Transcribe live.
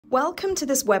Welcome to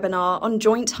this webinar on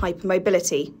joint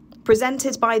hypermobility,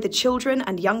 presented by the Children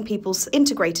and Young People's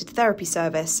Integrated Therapy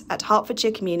Service at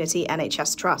Hertfordshire Community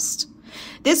NHS Trust.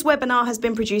 This webinar has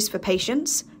been produced for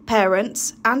patients,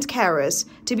 parents and carers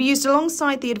to be used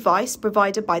alongside the advice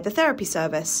provided by the therapy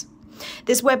service.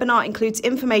 This webinar includes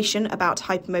information about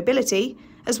hypermobility,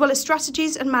 as well as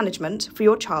strategies and management for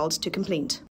your child to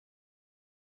complete.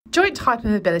 Joint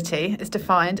hypermobility is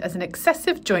defined as an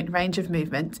excessive joint range of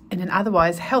movement in an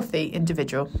otherwise healthy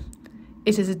individual.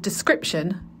 It is a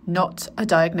description, not a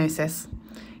diagnosis.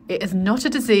 It is not a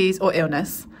disease or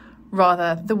illness,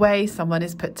 rather the way someone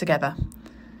is put together.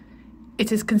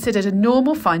 It is considered a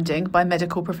normal finding by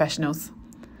medical professionals.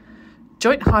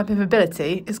 Joint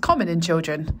hypermobility is common in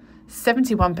children.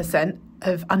 71%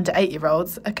 of under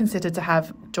 8-year-olds are considered to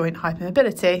have joint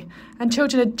hypermobility, and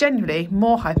children are generally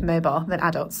more hypermobile than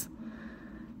adults.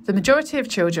 The majority of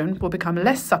children will become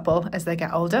less supple as they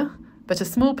get older, but a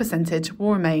small percentage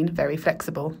will remain very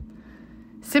flexible.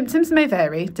 Symptoms may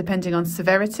vary depending on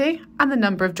severity and the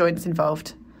number of joints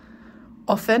involved.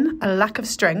 Often, a lack of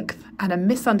strength and a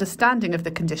misunderstanding of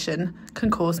the condition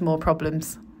can cause more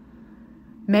problems.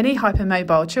 Many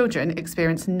hypermobile children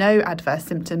experience no adverse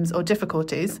symptoms or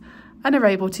difficulties and are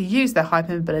able to use their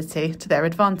hypermobility to their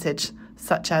advantage,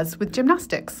 such as with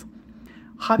gymnastics.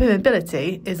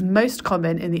 Hypermobility is most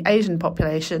common in the Asian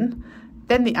population,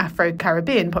 then the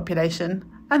Afro-Caribbean population,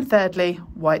 and thirdly,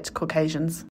 white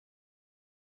Caucasians.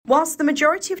 Whilst the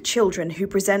majority of children who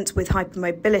present with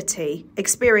hypermobility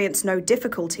experience no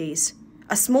difficulties,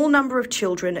 a small number of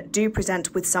children do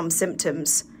present with some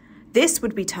symptoms. This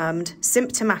would be termed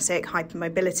symptomatic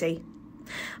hypermobility.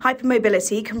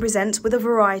 Hypermobility can present with a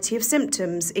variety of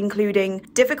symptoms, including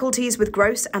difficulties with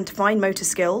gross and fine motor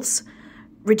skills,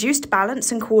 reduced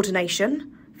balance and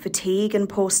coordination, fatigue and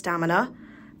poor stamina,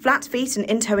 flat feet and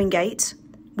in-toeing gait,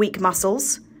 weak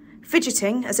muscles,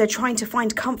 fidgeting as they're trying to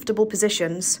find comfortable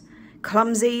positions,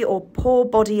 clumsy or poor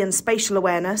body and spatial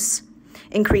awareness,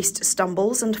 increased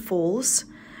stumbles and falls,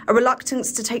 a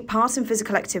reluctance to take part in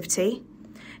physical activity,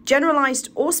 generalised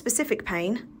or specific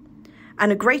pain,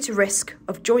 and a greater risk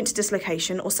of joint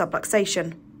dislocation or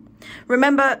subluxation.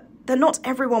 Remember that not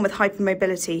everyone with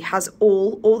hypermobility has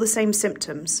all the same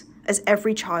symptoms, as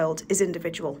every child is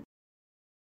individual.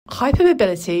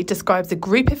 Hypermobility describes a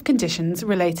group of conditions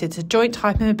related to joint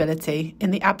hypermobility in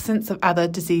the absence of other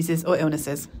diseases or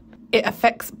illnesses. It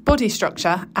affects body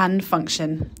structure and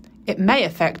function. It may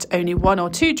affect only one or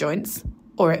two joints,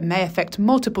 or it may affect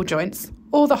multiple joints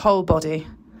or the whole body.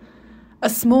 A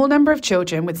small number of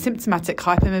children with symptomatic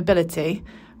hypermobility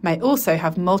may also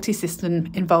have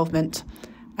multi-system involvement,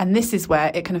 and this is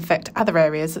where it can affect other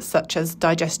areas such as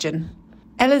digestion.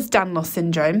 Ehlers-Danlos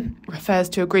syndrome refers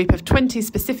to a group of 20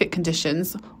 specific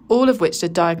conditions, all of which are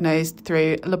diagnosed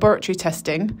through laboratory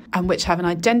testing and which have an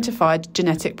identified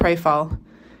genetic profile.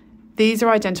 These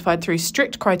are identified through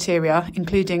strict criteria,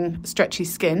 including stretchy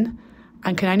skin,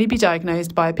 and can only be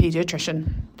diagnosed by a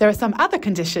paediatrician. There are some other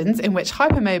conditions in which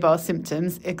hypermobile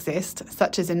symptoms exist,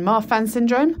 such as in Marfan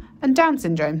syndrome and Down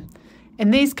syndrome.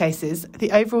 In these cases,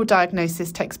 the overall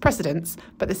diagnosis takes precedence,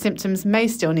 but the symptoms may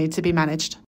still need to be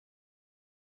managed.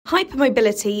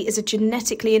 Hypermobility is a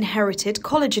genetically inherited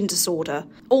collagen disorder,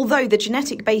 although the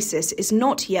genetic basis is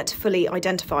not yet fully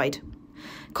identified.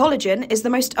 Collagen is the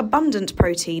most abundant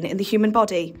protein in the human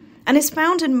body and is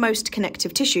found in most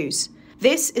connective tissues.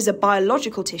 This is a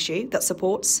biological tissue that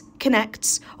supports,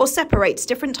 connects, or separates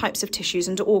different types of tissues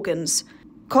and organs.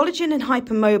 Collagen in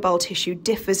hypermobile tissue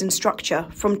differs in structure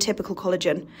from typical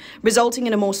collagen, resulting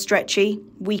in a more stretchy,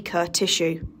 weaker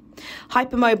tissue.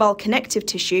 Hypermobile connective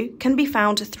tissue can be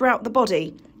found throughout the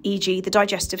body, e.g. the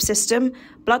digestive system,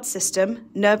 blood system,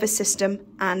 nervous system,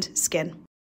 and skin.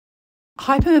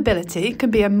 Hypermobility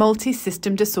can be a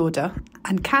multi-system disorder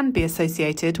and can be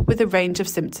associated with a range of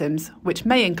symptoms, which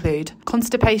may include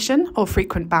constipation or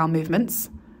frequent bowel movements,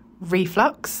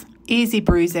 reflux, easy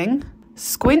bruising,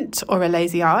 squint or a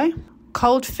lazy eye,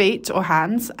 cold feet or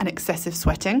hands and excessive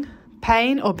sweating,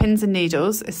 pain or pins and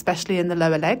needles, especially in the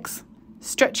lower legs,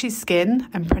 stretchy skin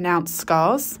and pronounced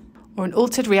scars, or an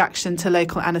altered reaction to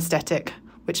local anaesthetic,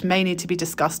 which may need to be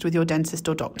discussed with your dentist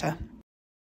or doctor.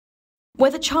 Where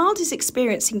the child is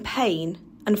experiencing pain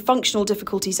and functional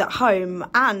difficulties at home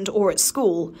and or at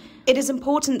school, it is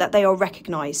important that they are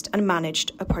recognised and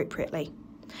managed appropriately.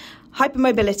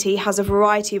 Hypermobility has a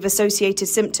variety of associated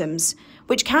symptoms,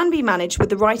 which can be managed with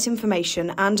the right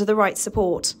information and the right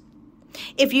support.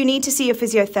 If you need to see a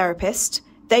physiotherapist,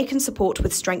 they can support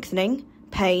with strengthening,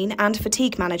 pain and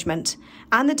fatigue management,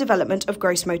 and the development of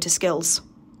gross motor skills.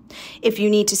 If you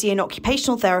need to see an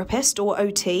occupational therapist or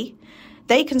OT,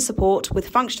 They can support with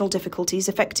functional difficulties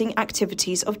affecting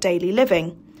activities of daily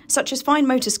living, such as fine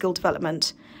motor skill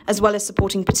development, as well as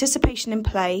supporting participation in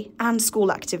play and school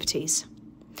activities.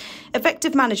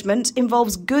 Effective management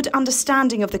involves good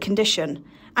understanding of the condition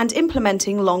and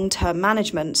implementing long-term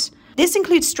management. This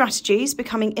includes strategies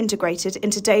becoming integrated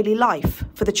into daily life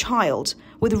for the child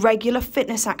with regular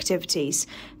fitness activities,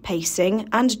 pacing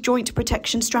and joint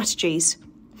protection strategies.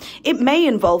 It may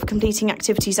involve completing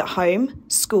activities at home,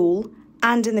 school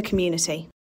and in the community.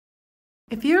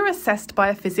 If you are assessed by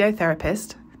a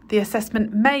physiotherapist, the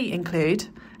assessment may include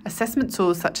assessment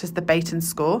tools such as the Baton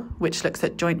score, which looks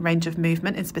at joint range of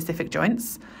movement in specific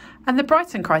joints, and the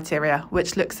Brighton criteria,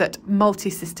 which looks at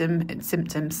multi-system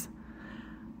symptoms.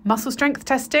 Muscle strength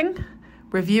testing,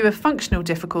 review of functional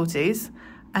difficulties,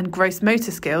 and gross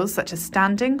motor skills such as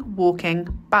standing, walking,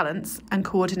 balance, and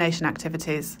coordination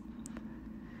activities.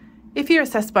 If you're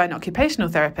assessed by an occupational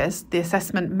therapist, the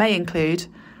assessment may include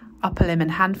upper limb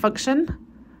and hand function,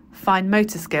 fine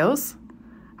motor skills,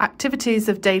 activities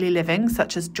of daily living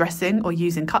such as dressing or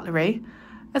using cutlery,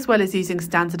 as well as using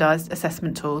standardised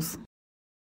assessment tools.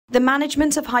 The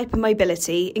management of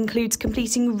hypermobility includes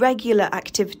completing regular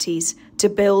activities to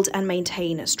build and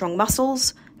maintain strong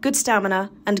muscles, good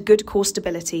stamina, and good core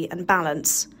stability and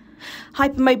balance.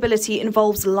 Hypermobility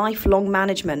involves lifelong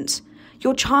management.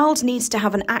 Your child needs to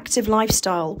have an active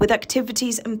lifestyle with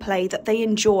activities and play that they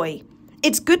enjoy.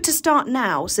 It's good to start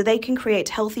now so they can create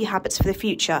healthy habits for the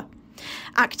future.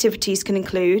 Activities can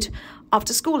include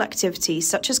after-school activities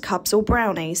such as cubs or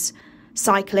brownies,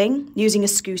 cycling, using a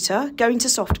scooter, going to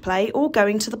soft play or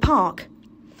going to the park.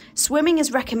 Swimming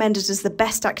is recommended as the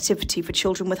best activity for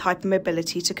children with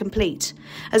hypermobility to complete,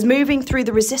 as moving through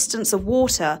the resistance of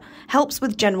water helps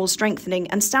with general strengthening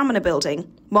and stamina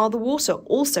building, while the water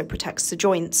also protects the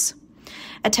joints.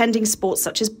 Attending sports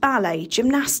such as ballet,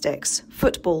 gymnastics,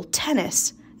 football,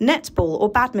 tennis, netball or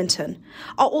badminton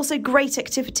are also great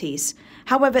activities.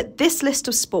 However, this list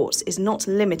of sports is not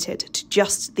limited to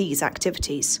just these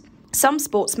activities. Some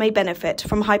sports may benefit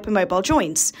from hypermobile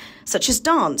joints, such as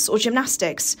dance or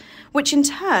gymnastics, which in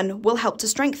turn will help to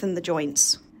strengthen the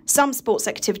joints. Some sports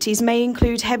activities may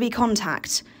include heavy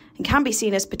contact and can be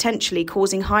seen as potentially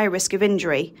causing higher risk of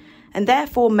injury, and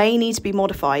therefore may need to be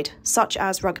modified, such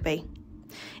as rugby.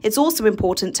 It's also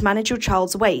important to manage your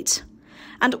child's weight,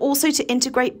 and also to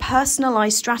integrate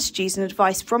personalised strategies and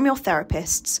advice from your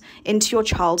therapists into your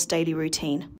child's daily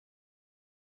routine.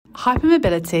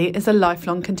 Hypermobility is a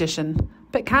lifelong condition,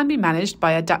 but can be managed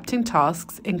by adapting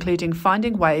tasks, including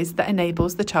finding ways that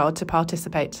enables the child to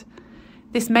participate.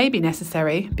 This may be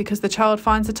necessary because the child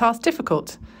finds the task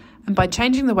difficult, and by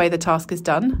changing the way the task is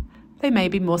done, they may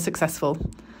be more successful.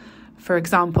 For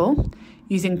example,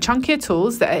 using chunkier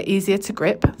tools that are easier to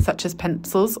grip, such as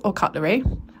pencils or cutlery,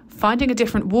 finding a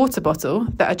different water bottle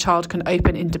that a child can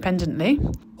open independently,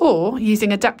 or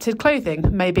using adapted clothing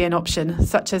may be an option,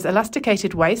 such as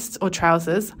elasticated waists or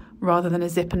trousers rather than a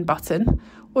zip and button,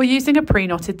 or using a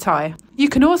pre-knotted tie. You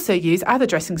can also use other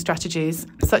dressing strategies,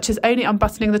 such as only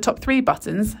unbuttoning the top 3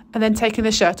 buttons and then taking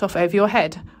the shirt off over your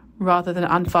head, rather than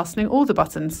unfastening all the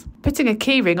buttons. Putting a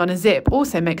key ring on a zip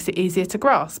also makes it easier to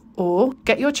grasp, or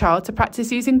get your child to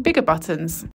practice using bigger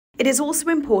buttons. It is also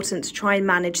important to try and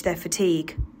manage their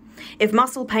fatigue. If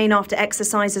muscle pain after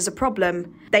exercise is a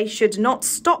problem, they should not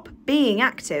stop being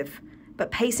active,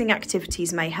 but pacing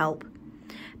activities may help.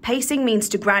 Pacing means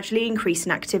to gradually increase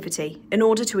in activity in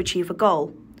order to achieve a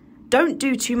goal. Don't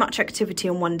do too much activity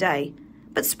on one day,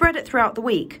 but spread it throughout the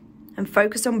week and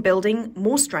focus on building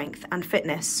more strength and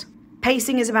fitness.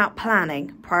 Pacing is about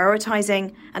planning,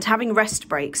 prioritising, and having rest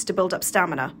breaks to build up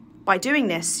stamina. By doing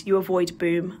this, you avoid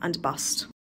boom and bust.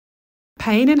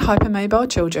 Pain in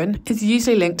hypermobile children is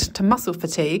usually linked to muscle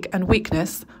fatigue and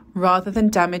weakness rather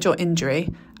than damage or injury,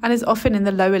 and is often in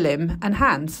the lower limb and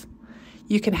hands.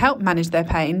 You can help manage their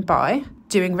pain by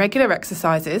doing regular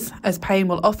exercises, as pain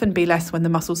will often be less when the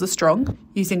muscles are strong,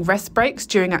 using rest breaks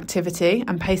during activity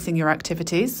and pacing your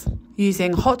activities,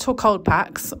 using hot or cold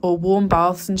packs or warm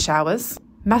baths and showers,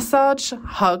 massage,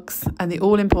 hugs, and the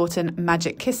all-important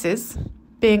magic kisses,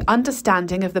 being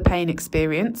understanding of the pain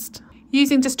experienced,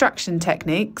 using distraction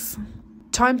techniques,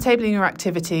 timetabling your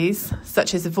activities,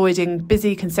 such as avoiding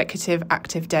busy consecutive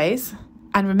active days.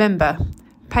 And remember,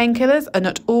 painkillers are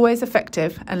not always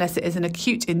effective unless it is an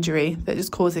acute injury that is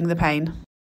causing the pain.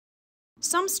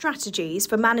 Some strategies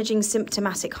for managing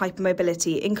symptomatic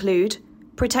hypermobility include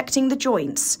protecting the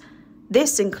joints.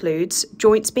 This includes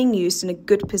joints being used in a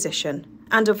good position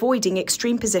and avoiding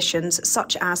extreme positions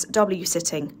such as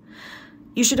W-sitting.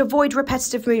 You should avoid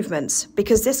repetitive movements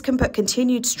because this can put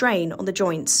continued strain on the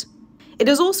joints. It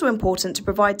is also important to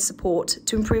provide support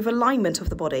to improve alignment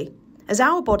of the body, as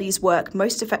our bodies work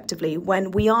most effectively when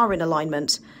we are in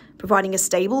alignment, providing a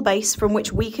stable base from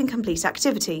which we can complete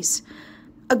activities.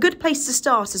 A good place to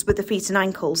start is with the feet and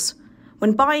ankles.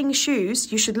 When buying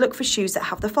shoes, you should look for shoes that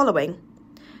have the following: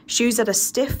 shoes that are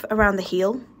stiff around the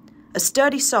heel, a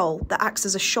sturdy sole that acts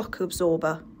as a shock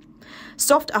absorber,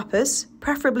 soft uppers,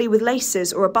 preferably with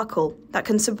laces or a buckle that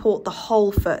can support the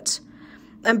whole foot,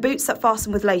 and boots that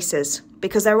fasten with laces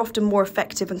because they're often more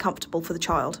effective and comfortable for the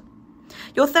child.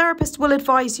 Your therapist will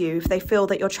advise you if they feel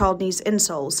that your child needs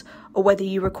insoles or whether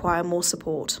you require more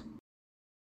support.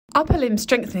 Upper limb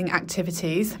strengthening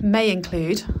activities may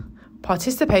include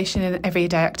participation in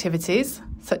everyday activities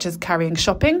such as carrying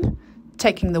shopping,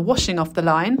 taking the washing off the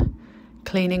line,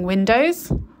 cleaning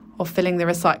windows, or filling the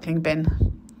recycling bin.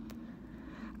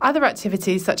 Other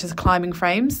activities such as climbing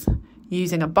frames,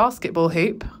 using a basketball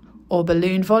hoop, or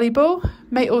balloon volleyball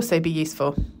may also be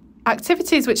useful.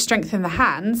 Activities which strengthen the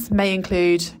hands may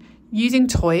include using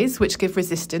toys which give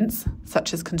resistance,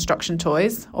 such as construction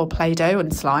toys or Play-Doh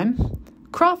and slime.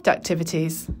 Craft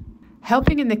activities,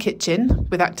 helping in the kitchen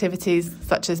with activities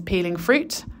such as peeling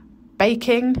fruit,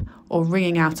 baking or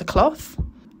wringing out a cloth.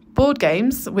 Board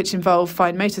games which involve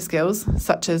fine motor skills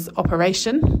such as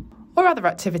operation, or other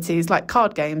activities like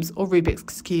card games or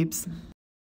Rubik's Cubes.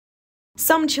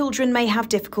 Some children may have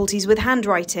difficulties with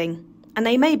handwriting, and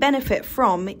they may benefit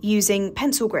from using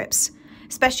pencil grips,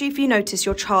 especially if you notice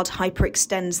your child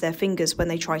hyperextends their fingers when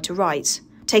they try to write,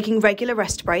 taking regular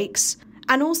rest breaks,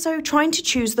 and also trying to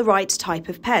choose the right type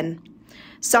of pen.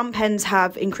 Some pens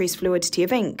have increased fluidity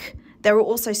of ink. There are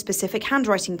also specific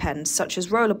handwriting pens, such as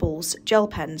rollerballs, gel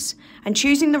pens, and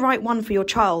choosing the right one for your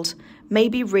child may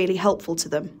be really helpful to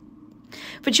them.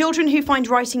 For children who find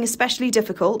writing especially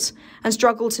difficult and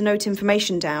struggle to note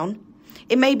information down,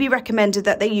 it may be recommended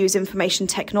that they use information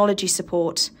technology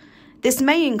support. This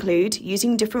may include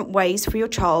using different ways for your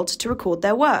child to record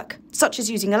their work, such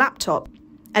as using a laptop.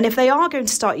 And if they are going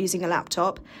to start using a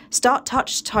laptop, start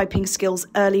touch typing skills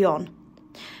early on.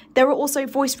 There are also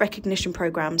voice recognition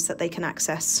programs that they can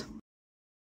access.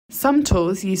 Some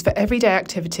tools used for everyday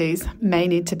activities may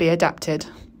need to be adapted.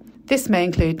 This may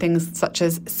include things such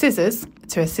as scissors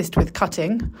to assist with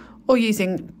cutting or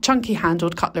using chunky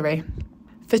handled cutlery.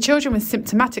 For children with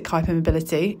symptomatic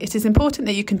hypermobility, it is important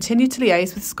that you continue to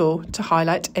liaise with school to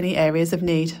highlight any areas of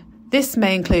need. This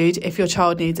may include if your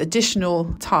child needs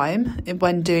additional time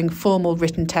when doing formal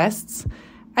written tests,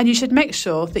 and you should make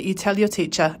sure that you tell your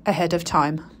teacher ahead of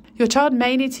time. Your child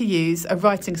may need to use a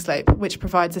writing slope, which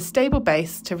provides a stable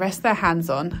base to rest their hands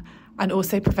on and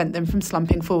also prevent them from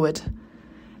slumping forward.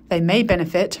 They may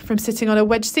benefit from sitting on a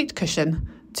wedge seat cushion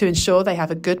to ensure they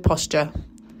have a good posture.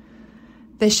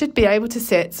 They should be able to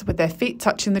sit with their feet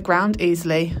touching the ground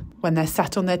easily when they're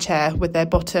sat on their chair with their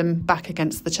bottom back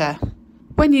against the chair.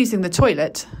 When using the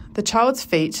toilet, the child's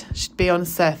feet should be on a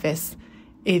surface,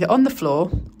 either on the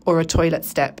floor or a toilet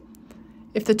step.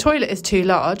 If the toilet is too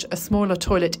large, a smaller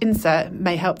toilet insert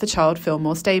may help the child feel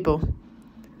more stable.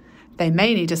 They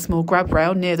may need a small grab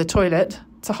rail near the toilet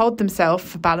to hold themselves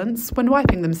for balance when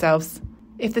wiping themselves.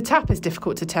 If the tap is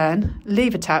difficult to turn,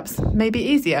 lever taps may be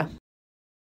easier.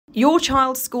 Your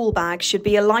child's school bag should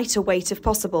be a lighter weight if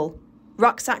possible.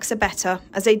 Rucksacks are better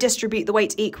as they distribute the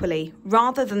weight equally,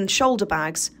 rather than shoulder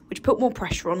bags, which put more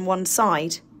pressure on one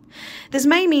side. This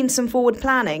may mean some forward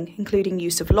planning, including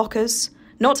use of lockers,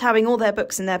 not having all their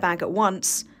books in their bag at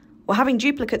once, or having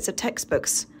duplicates of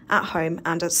textbooks at home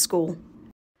and at school.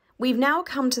 We've now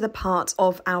come to the part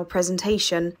of our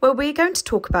presentation where we're going to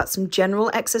talk about some general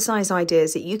exercise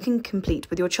ideas that you can complete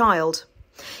with your child.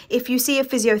 If you see a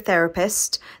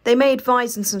physiotherapist, they may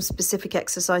advise on some specific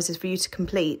exercises for you to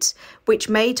complete, which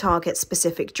may target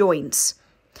specific joints.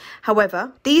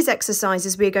 However, these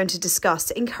exercises we are going to discuss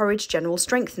encourage general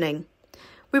strengthening.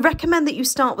 We recommend that you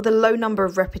start with a low number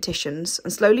of repetitions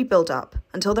and slowly build up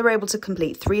until they're able to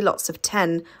complete 3 lots of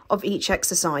 10 of each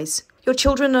exercise. Your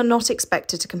children are not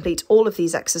expected to complete all of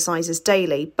these exercises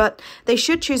daily, but they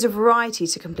should choose a variety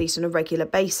to complete on a regular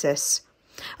basis.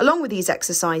 Along with these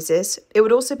exercises, it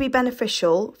would also be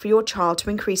beneficial for your child to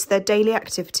increase their daily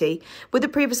activity with the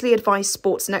previously advised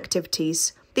sports and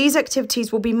activities. These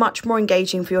activities will be much more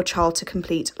engaging for your child to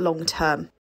complete long term.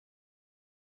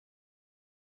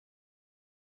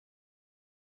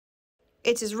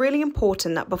 It is really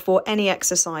important that before any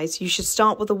exercise, you should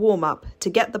start with a warm-up to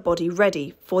get the body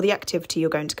ready for the activity you're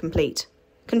going to complete.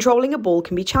 Controlling a ball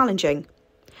can be challenging.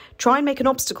 Try and make an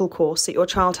obstacle course that your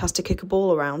child has to kick a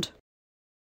ball around.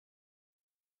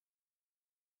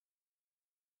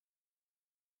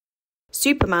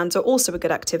 Supermans are also a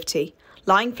good activity.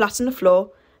 Lying flat on the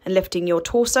floor, and lifting your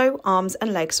torso, arms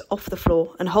and legs off the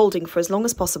floor and holding for as long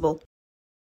as possible.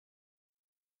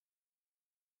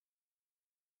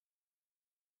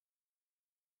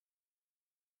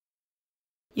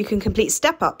 You can complete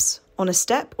step-ups on a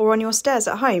step or on your stairs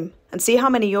at home and see how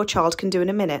many your child can do in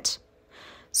a minute.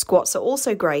 Squats are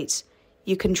also great.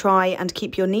 You can try and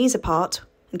keep your knees apart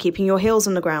and keeping your heels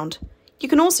on the ground. You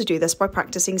can also do this by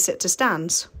practicing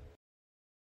sit-to-stands.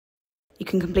 You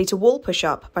can complete a wall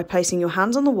push-up by placing your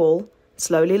hands on the wall,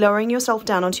 slowly lowering yourself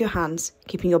down onto your hands,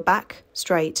 keeping your back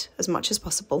straight as much as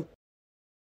possible.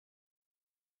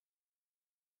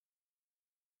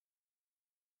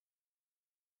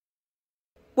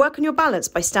 Work on your balance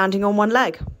by standing on one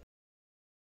leg.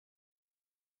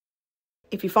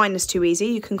 If you find this too easy,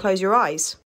 you can close your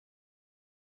eyes.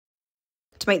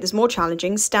 To make this more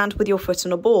challenging, stand with your foot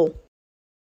on a ball.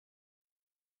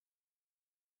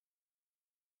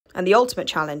 And the ultimate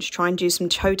challenge, try and do some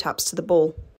toe taps to the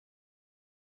ball.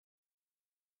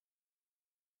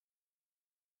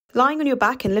 Lying on your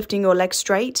back and lifting your legs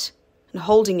straight and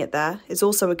holding it there is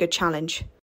also a good challenge.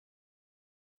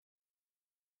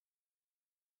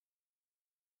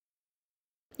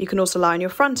 You can also lie on your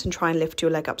front and try and lift your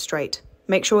leg up straight.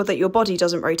 Make sure that your body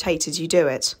doesn't rotate as you do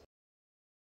it.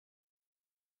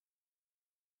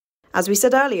 As we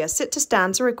said earlier,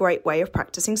 sit-to-stands are a great way of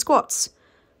practicing squats.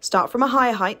 Start from a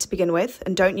higher height to begin with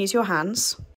and don't use your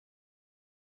hands.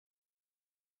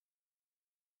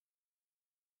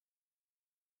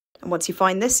 And once you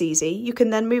find this easy, you can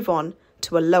then move on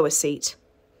to a lower seat.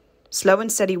 Slow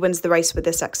and steady wins the race with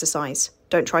this exercise.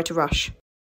 Don't try to rush.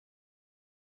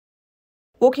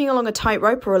 Walking along a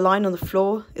tightrope or a line on the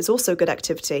floor is also a good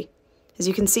activity. As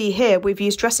you can see here, we've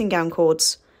used dressing gown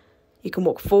cords. You can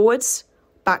walk forwards,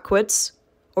 backwards,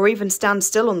 or even stand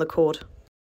still on the cord.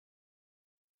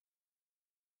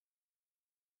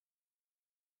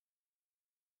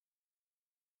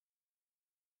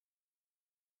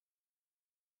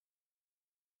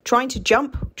 Trying to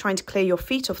jump, trying to clear your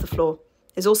feet off the floor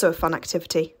is also a fun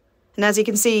activity. And as you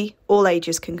can see, all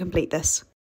ages can complete this.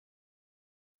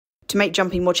 To make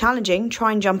jumping more challenging,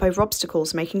 try and jump over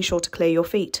obstacles, making sure to clear your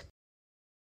feet.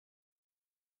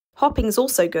 Hopping is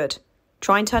also good.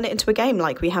 Try and turn it into a game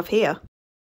like we have here.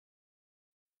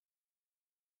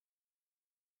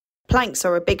 Planks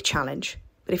are a big challenge,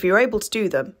 but if you're able to do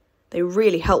them, they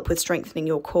really help with strengthening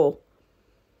your core.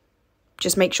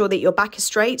 Just make sure that your back is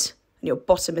straight and your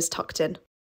bottom is tucked in.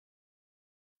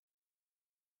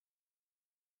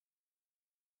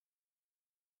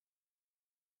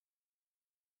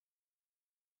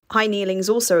 High kneeling is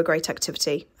also a great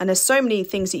activity, and there's so many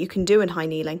things that you can do in high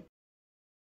kneeling.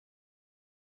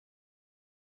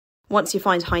 Once you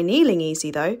find high kneeling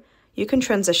easy though, you can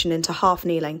transition into half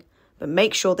kneeling, but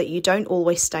make sure that you don't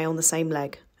always stay on the same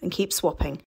leg and keep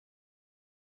swapping.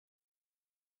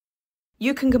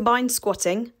 You can combine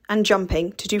squatting and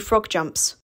jumping to do frog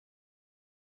jumps.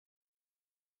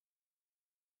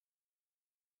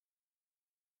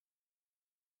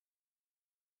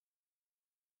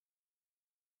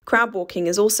 Crab walking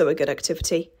is also a good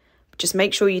activity. Just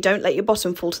make sure you don't let your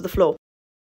bottom fall to the floor.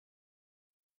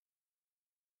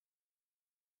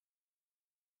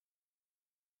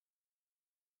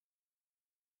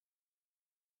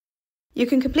 You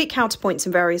can complete counterpoints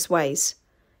in various ways.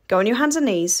 Go on your hands and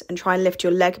knees and try and lift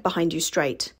your leg behind you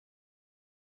straight.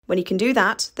 When you can do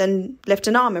that, then lift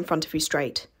an arm in front of you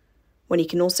straight. When you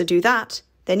can also do that,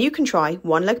 then you can try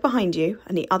one leg behind you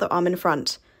and the other arm in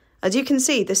front. As you can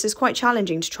see, this is quite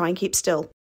challenging to try and keep still.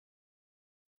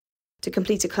 To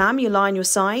complete a clam, you lie on your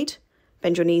side,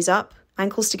 bend your knees up,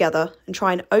 ankles together, and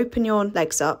try and open your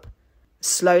legs up.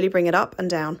 Slowly bring it up and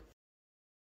down.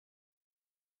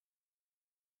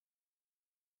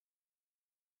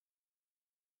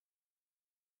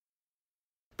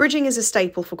 Bridging is a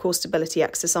staple for core stability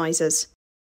exercises.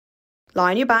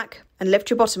 Lie on your back and lift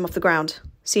your bottom off the ground.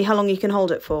 See how long you can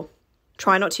hold it for.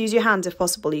 Try not to use your hands if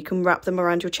possible, you can wrap them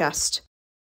around your chest.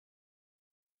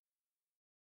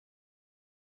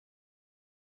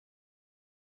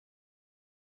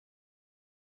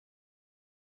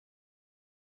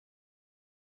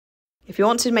 If you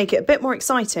want to make it a bit more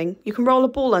exciting, you can roll a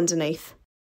ball underneath.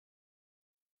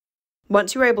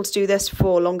 Once you're able to do this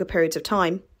for longer periods of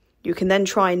time, you can then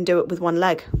try and do it with one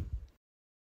leg.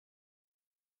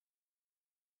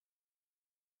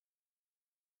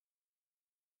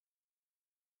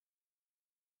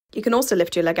 You can also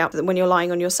lift your leg out when you're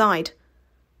lying on your side.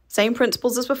 Same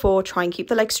principles as before, try and keep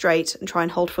the leg straight and try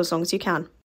and hold for as long as you can.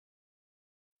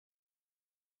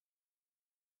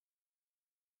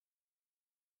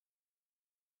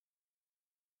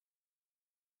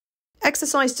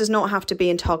 Exercise does not have to be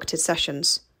in targeted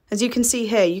sessions. As you can see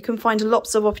here, you can find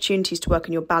lots of opportunities to work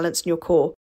on your balance and your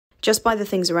core just by the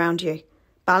things around you.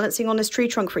 Balancing on this tree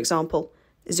trunk, for example,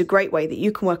 is a great way that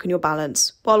you can work on your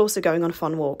balance while also going on a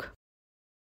fun walk.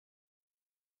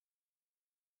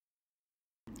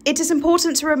 It is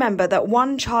important to remember that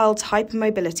one child's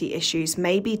hypermobility issues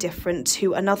may be different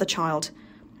to another child.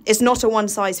 It's not a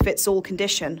one-size-fits-all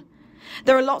condition.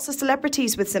 There are lots of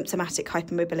celebrities with symptomatic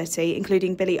hypermobility,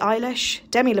 including Billie Eilish,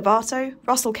 Demi Lovato,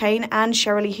 Russell Kane and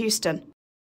Shirley Houston.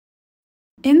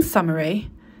 In summary,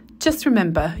 just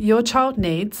remember your child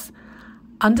needs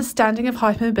understanding of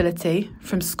hypermobility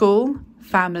from school,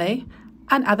 family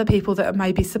and other people that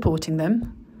may be supporting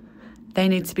them. They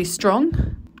need to be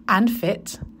strong and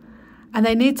fit, and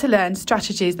they need to learn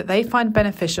strategies that they find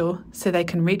beneficial so they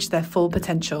can reach their full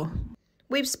potential.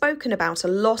 We've spoken about a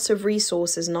lot of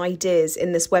resources and ideas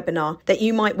in this webinar that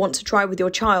you might want to try with your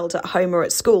child at home or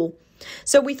at school.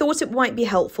 So we thought it might be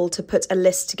helpful to put a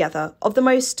list together of the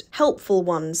most helpful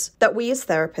ones that we as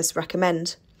therapists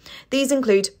recommend. These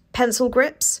include pencil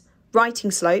grips,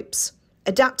 writing slopes,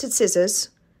 adapted scissors,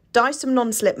 Dyson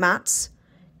non-slip mats,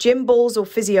 gym balls or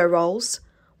physio rolls,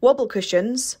 wobble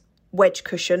cushions, wedge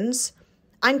cushions,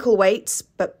 ankle weights,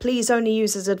 but please only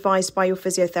use as advised by your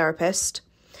physiotherapist,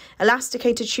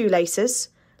 elasticated shoelaces,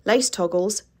 lace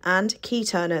toggles, and key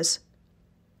turners.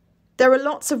 There are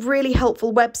lots of really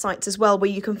helpful websites as well where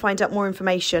you can find out more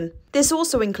information. This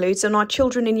also includes on our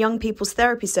Children and Young People's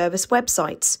Therapy Service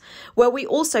websites, where we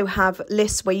also have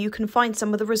lists where you can find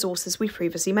some of the resources we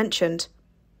previously mentioned.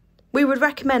 We would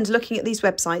recommend looking at these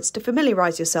websites to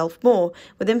familiarise yourself more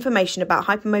with information about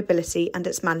hypermobility and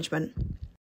its management.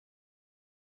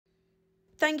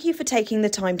 Thank you for taking the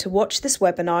time to watch this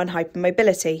webinar on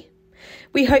hypermobility.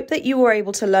 We hope that you were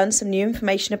able to learn some new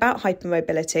information about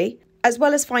hypermobility, as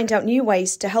well as find out new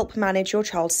ways to help manage your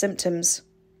child's symptoms.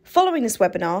 Following this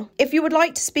webinar, if you would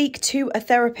like to speak to a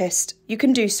therapist, you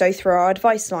can do so through our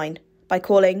advice line by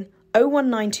calling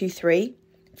 01923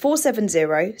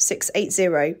 470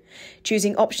 680,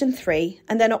 choosing option 3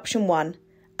 and then option 1,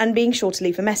 and being sure to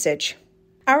leave a message.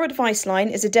 Our advice line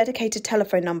is a dedicated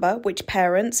telephone number which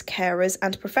parents, carers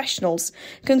and professionals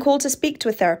can call to speak to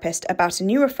a therapist about a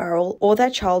new referral or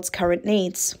their child's current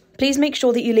needs. Please make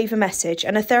sure that you leave a message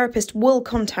and a therapist will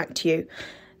contact you.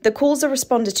 The calls are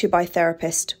responded to by a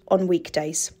therapist on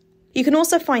weekdays. You can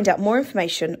also find out more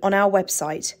information on our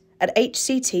website at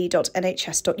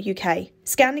hct.nhs.uk.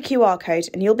 Scan the QR code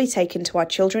and you'll be taken to our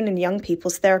Children and Young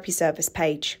People's Therapy Service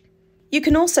page. You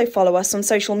can also follow us on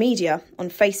social media on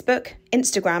Facebook,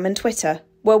 Instagram and Twitter,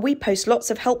 where we post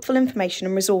lots of helpful information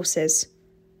and resources.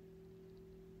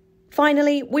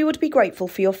 Finally, we would be grateful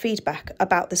for your feedback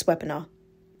about this webinar.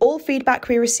 All feedback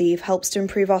we receive helps to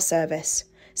improve our service,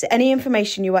 so any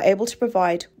information you are able to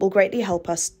provide will greatly help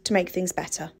us to make things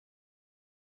better.